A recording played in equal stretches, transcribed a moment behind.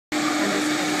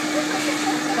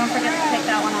Don't forget to take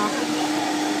that one off.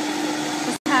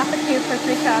 Just half a cube for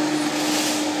 3 cups.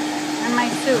 And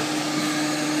my soup.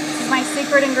 This is my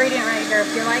secret ingredient right here.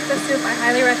 If you like the soup, I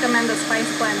highly recommend the spice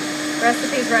blend.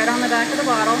 Recipe's right on the back of the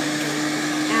bottle.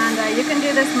 And you can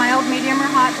do this mild, medium,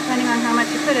 or hot depending on how much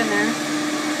you put in there.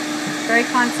 Very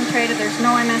concentrated. There's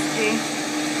no MSG.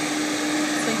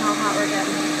 Let's see how hot we're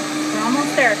getting. We're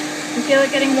almost there. You can feel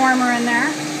it getting warmer in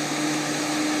there.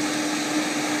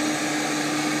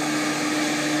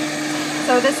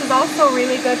 So this is also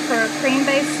really good for a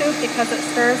cream-based soup because it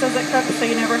stirs as it cooks, so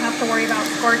you never have to worry about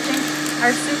scorching.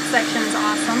 Our soup section is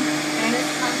awesome. Okay?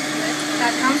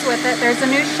 That comes with it. There's a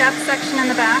new chef section in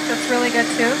the back that's really good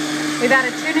too. We've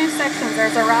added 2 new sections.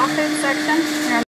 There's a raw food section.